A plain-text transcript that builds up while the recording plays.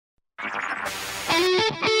HT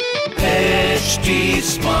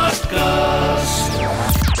Smartcast.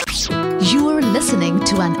 You are listening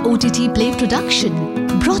to an OTTplay production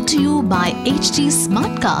brought to you by HT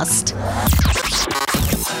Smartcast.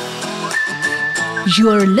 You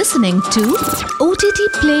are listening to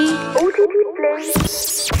OTTplay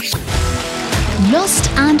Lost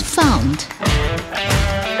and Found.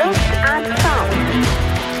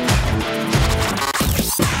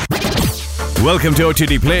 Welcome to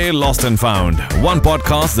OTTplay Lost and Found, one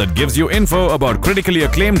podcast that gives you info about critically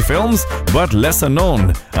acclaimed films but lesser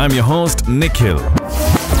known. I'm your host, Nikhil.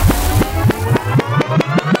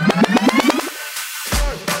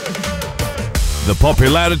 The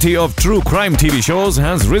popularity of true crime TV shows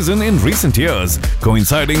has risen in recent years,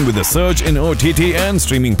 coinciding with the surge in OTT and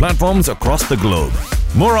streaming platforms across the globe.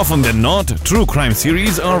 More often than not, true crime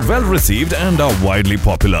series are well received and are widely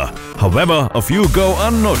popular. However, a few go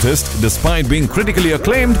unnoticed despite being critically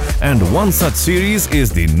acclaimed, and one such series is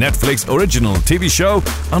the Netflix original TV show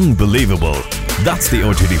Unbelievable. That's the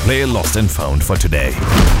OTTplay Lost and Found for today.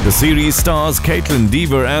 The series stars Kaitlyn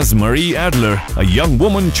Dever as Marie Adler, a young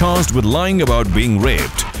woman charged with lying about being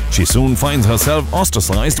raped. She soon finds herself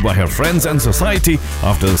ostracized by her friends and society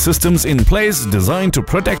after the systems in place designed to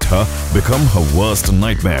protect her become her worst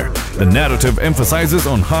nightmare. The narrative emphasizes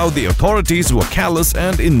on how the authorities were callous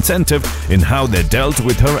and insensitive in how they dealt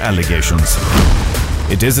with her allegations.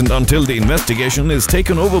 It isn't until the investigation is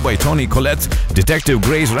taken over by Toni Collette's Detective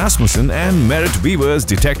Grace Rasmussen and Merritt Wever's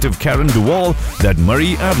Detective Karen Duvall that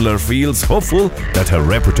Marie Adler feels hopeful that her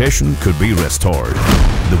reputation could be restored.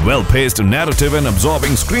 The well-paced narrative and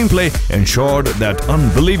absorbing screenplay ensured that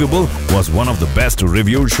Unbelievable was one of the best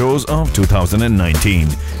reviewed shows of 2019.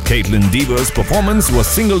 Kaitlyn Dever's performance was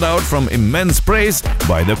singled out from immense praise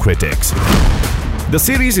by the critics. The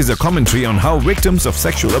series is a commentary on how victims of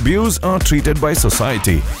sexual abuse are treated by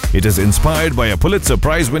society. It is inspired by a Pulitzer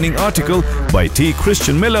Prize-winning article by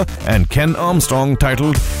Christian Miller and Ken Armstrong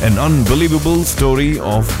titled An Unbelievable Story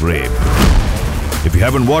of Rape. If you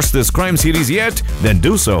haven't watched this crime series yet, then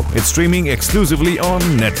do so. It's streaming exclusively on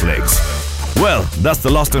Netflix. Well, that's the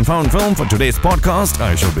Lost and Found film for today's podcast.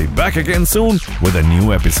 I shall be back again soon with a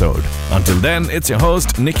new episode. Until then, it's your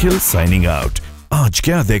host Nikhil signing out. आज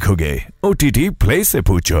क्या देखोगे? OTT Play से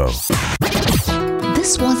पूछो.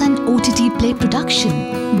 This was an OTTplay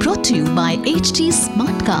production brought to you by HT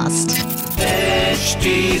Smartcast.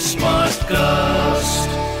 HT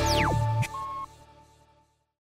Smartcast.